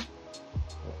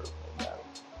 Never played that.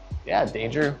 Yeah,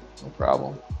 danger, no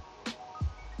problem.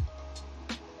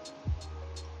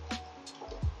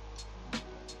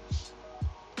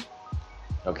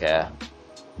 Okay.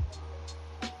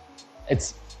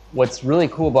 It's what's really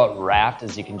cool about Raft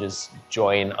is you can just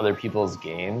join other people's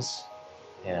games,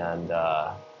 and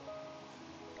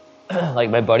like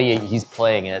my buddy, he's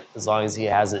playing it. As long as he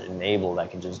has it enabled, I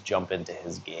can just jump into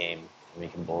his game, and we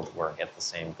can both work at the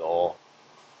same goal.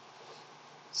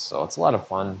 So it's a lot of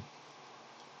fun,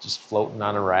 just floating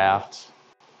on a raft.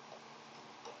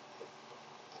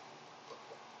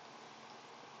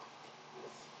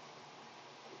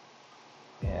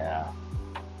 Yeah.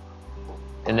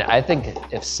 And I think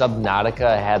if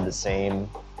Subnautica had the same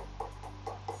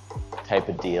type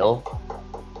of deal,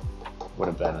 it would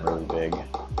have been really big.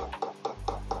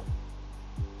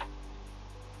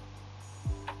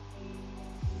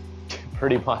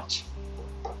 Pretty much.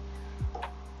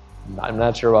 I'm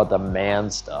not sure about the man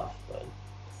stuff, but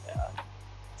yeah,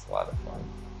 it's a lot of fun.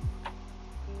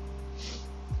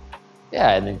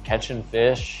 Yeah, and then catching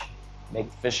fish, make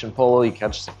the fishing pole, you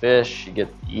catch the fish, you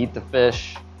eat the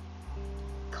fish,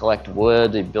 collect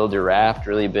wood, you build your raft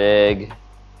really big.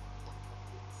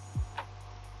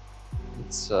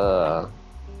 It's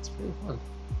pretty fun.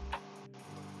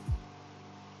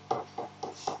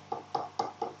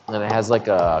 And it has like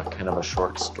a kind of a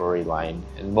short storyline,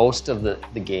 and most of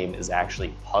the game is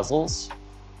actually puzzles.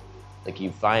 Like you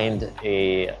find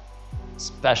a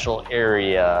special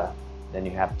area, then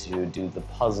you have to do the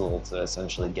puzzle to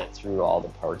essentially get through all the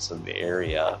parts of the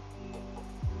area.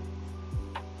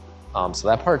 So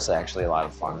that part's actually a lot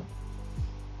of fun.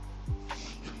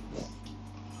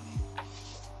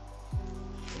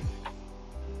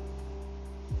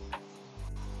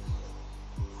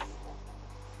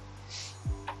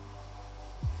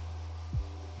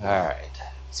 All right,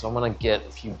 so I'm gonna get a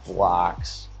few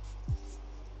blocks.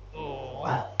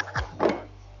 Oh.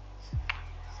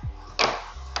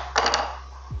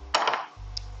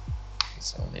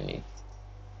 So they need.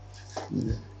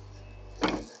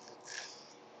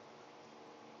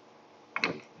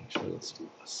 Actually, let's do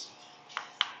this.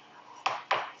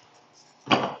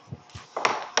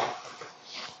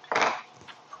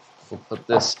 We'll put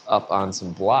this up on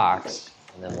some blocks,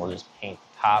 and then we'll just paint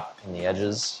the top and the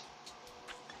edges.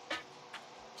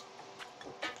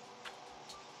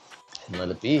 And let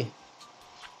it be.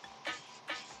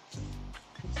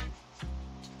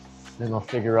 Then I'll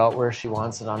figure out where she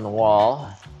wants it on the wall.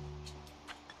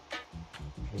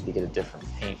 Need to get a different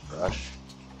paintbrush.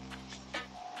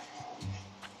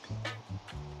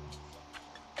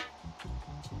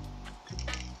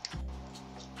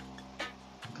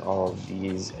 All of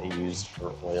these I used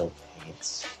for oil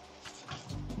paints.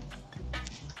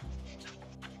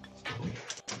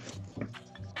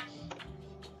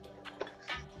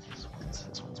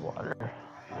 This one's water.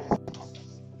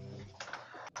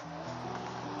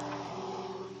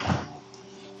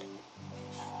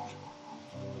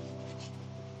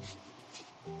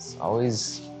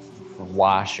 Always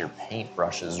wash your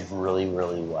paintbrushes really,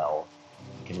 really well.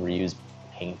 You can reuse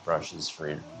paintbrushes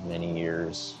for many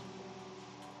years.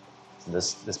 So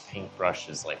this paintbrush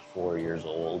is like 4 years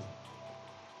old.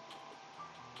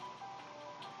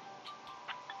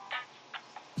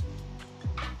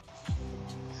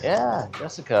 Yeah,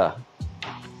 Jessica.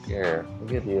 Here,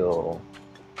 look at you.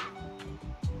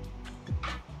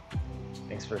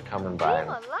 Thanks for coming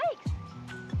by.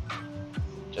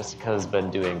 Jessica's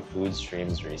been doing food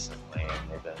streams recently,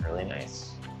 and they've been really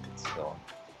nice. So,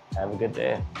 have a good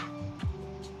day.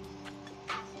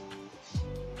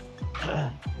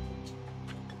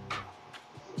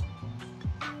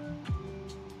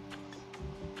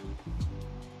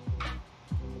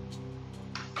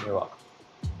 You're welcome.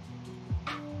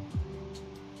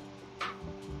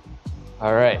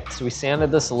 All right, so we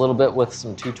sanded this a little bit with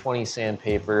some 220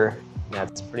 sandpaper.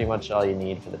 That's pretty much all you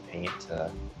need for the paint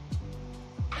to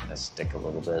kind of stick a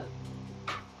little bit.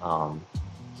 And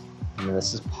then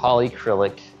this is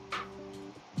polyacrylic.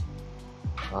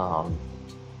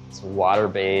 It's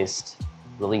water-based,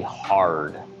 really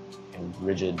hard and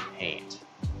rigid paint.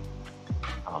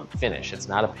 Finish, it's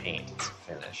not a paint, it's a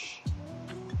finish.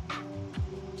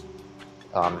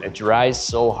 It dries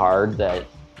so hard that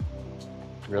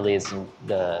really it's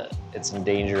in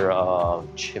danger of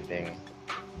chipping.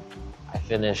 I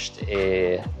finished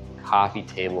a coffee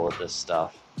table with this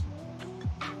stuff.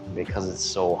 Because it's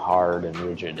so hard and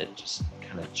rigid, it just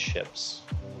kind of chips.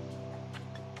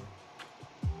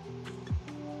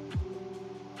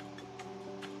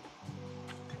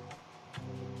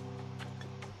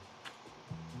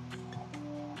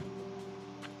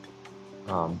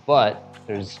 But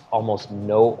there's almost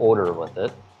no odor with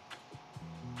it.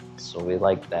 So we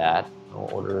like that. No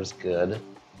odor is good.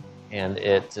 And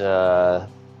it I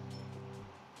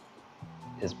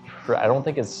don't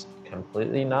think it's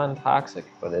completely non-toxic,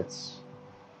 but it's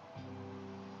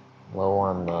low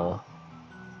on the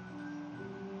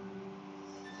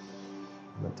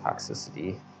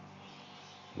toxicity.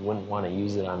 You wouldn't want to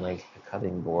use it on like a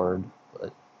cutting board,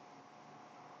 but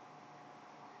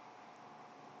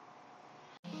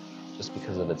just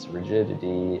because of its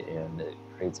rigidity and it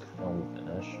creates a film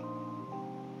finish.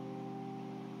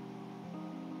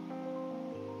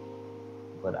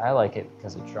 But I like it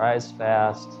because it dries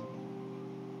fast.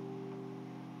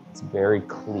 It's very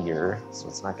clear, so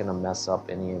it's not going to mess up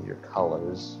any of your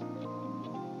colors.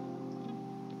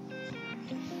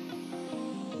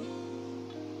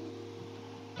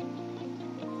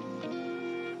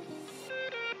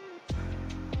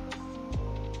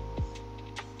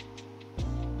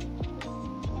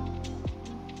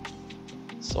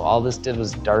 So all this did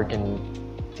was darken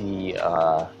the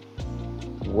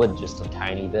wood just a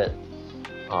tiny bit.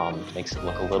 Makes it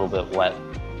look a little bit wet.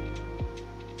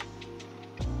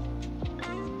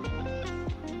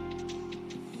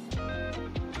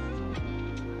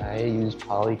 I use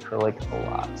polyacrylic a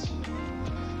lot.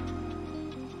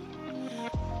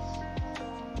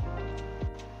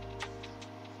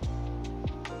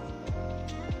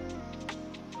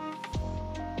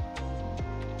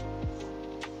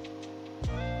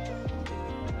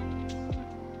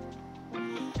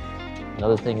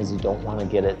 Another thing is you don't want to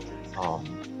get it,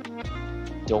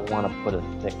 don't want to put a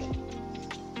thick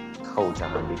coat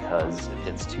on it, because if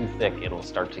it's too thick, it'll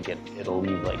start to it'll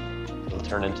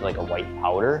turn into like a white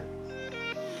powder.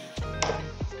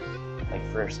 Like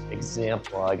for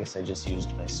example, I guess I just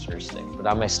used my stir stick, but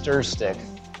on my stir stick,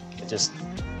 it just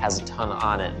has a ton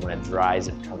on it, and when it dries,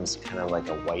 it becomes kind of like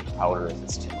a white powder if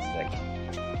it's too thick.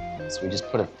 So we just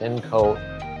put a thin coat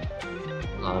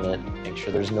on it, make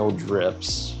sure there's no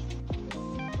drips.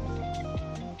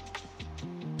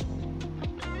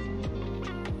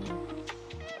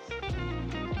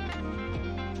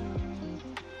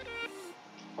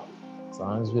 As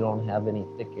long as we don't have any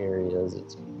thick areas,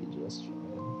 it's going to be just fine.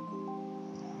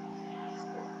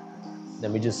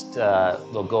 Then we just,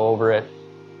 we'll go over it.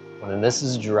 When this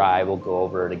is dry, we'll go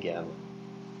over it again.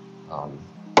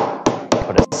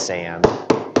 Put a sand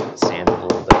it a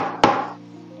little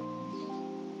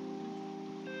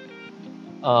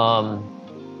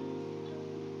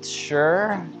bit.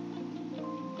 Sure.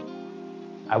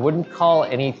 I wouldn't call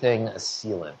anything a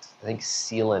sealant. I think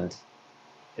sealant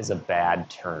is a bad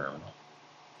term,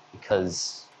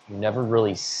 because you never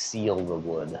really seal the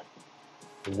wood.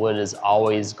 The wood is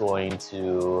always going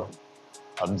to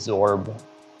absorb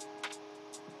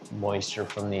moisture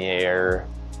from the air.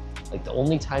 Like the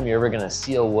only time you're ever gonna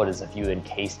seal wood is if you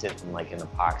encased it in like an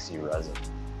epoxy resin.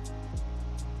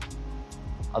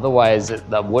 Otherwise,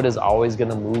 the wood is always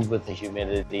gonna move with the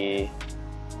humidity.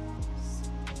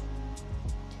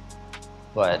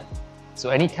 But, so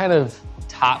any kind of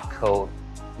top coat,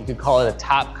 you could call it a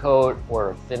top coat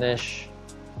or a finish,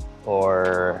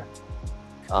 or,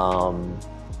 I mean,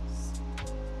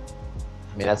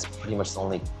 that's pretty much the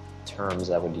only terms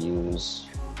I would use.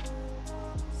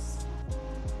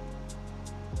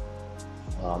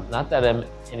 Not that I'm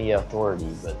any authority,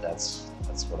 but that's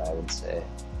what I would say.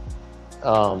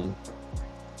 A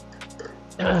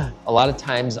lot of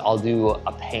times I'll do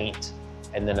a paint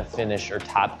and then a finish or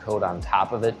top coat on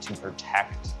top of it to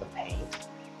protect the paint.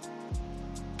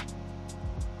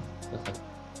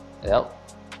 Yep.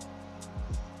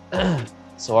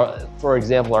 So for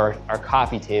example, our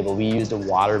coffee table, we used a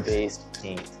water-based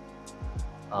paint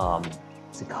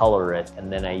to color it,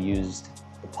 and then I used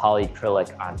the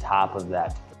polyacrylic on top of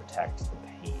that to protect the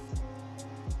paint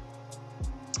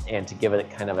and to give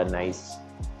it kind of a nice,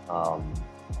 not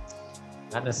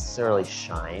necessarily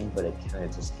shine, but it kind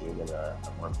of just gave it a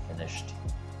more finished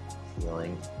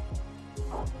feeling.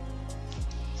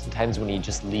 Sometimes when you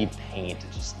just leave paint,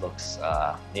 it just looks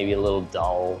maybe a little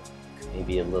dull,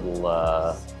 maybe a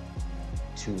little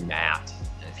too matte.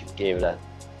 And if you gave it a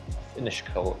finish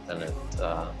coat, then it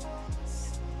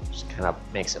just kind of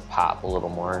makes it pop a little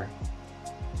more.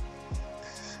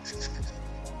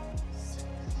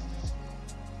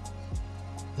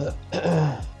 So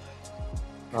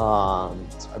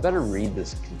I better read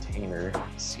this container,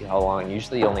 see how long.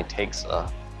 Usually it only takes a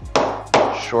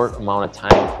short amount of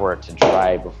time for it to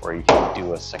dry before you can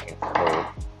do a second coat.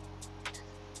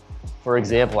 For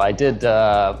example, I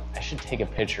should take a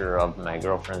picture of my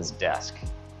girlfriend's desk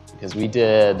because I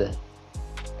did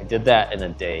that in a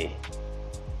day.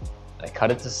 I cut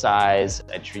it to size,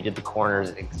 I treated the corners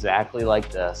exactly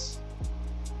like this,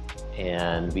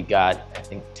 and we got, I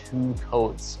think, 2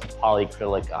 coats of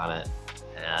polyacrylic on it,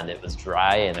 and it was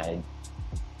dry, and I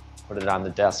put it on the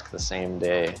desk the same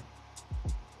day.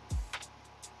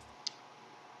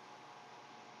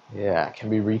 Yeah, it can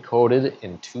be recoated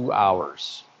in 2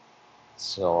 hours.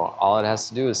 So all it has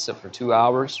to do is sit for 2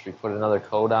 hours. We put another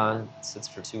coat on, it sits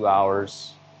for 2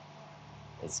 hours,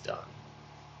 it's done.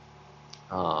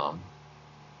 And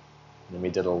then we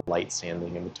did a light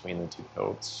sanding in between the 2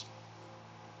 coats.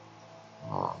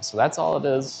 So that's all it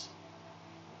is.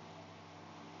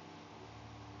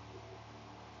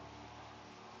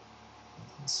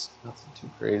 It's nothing too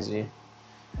crazy.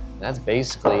 And that's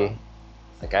basically,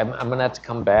 like, I'm gonna have to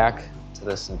come back to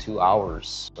this in 2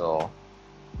 hours. So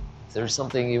if there's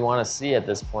something you want to see at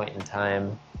this point in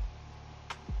time,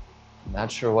 I'm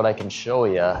not sure what I can show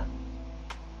you. I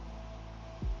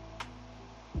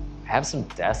have some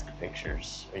desk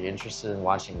pictures. Are you interested in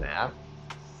watching that?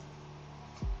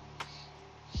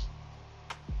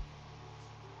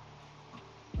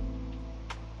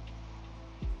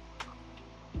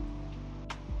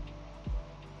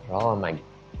 They're all on my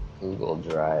Google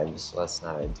Drive, so that's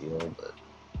not ideal, but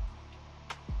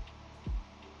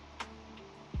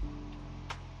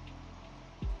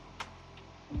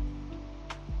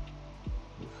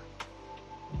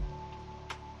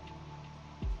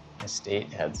my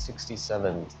state had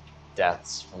 67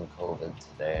 deaths from COVID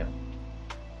today.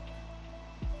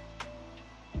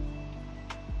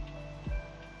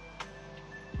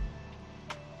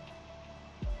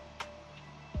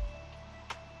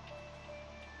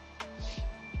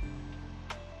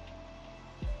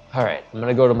 All right, I'm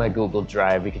gonna go to my Google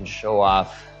Drive. We can show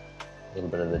off a little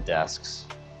bit of the desks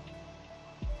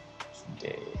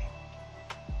today.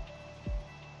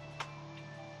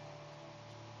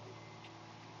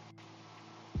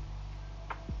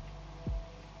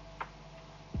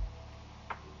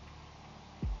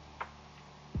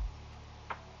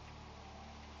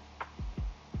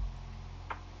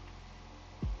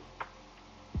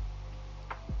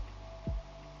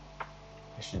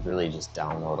 I should really just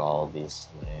download all of these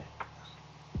today.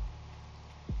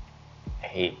 I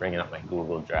hate bringing up my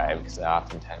Google Drive because I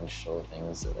oftentimes show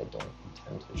things that I don't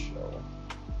intend to show.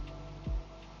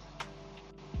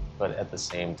 But at the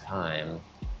same time,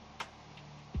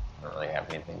 I don't really have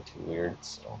anything too weird,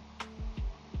 so.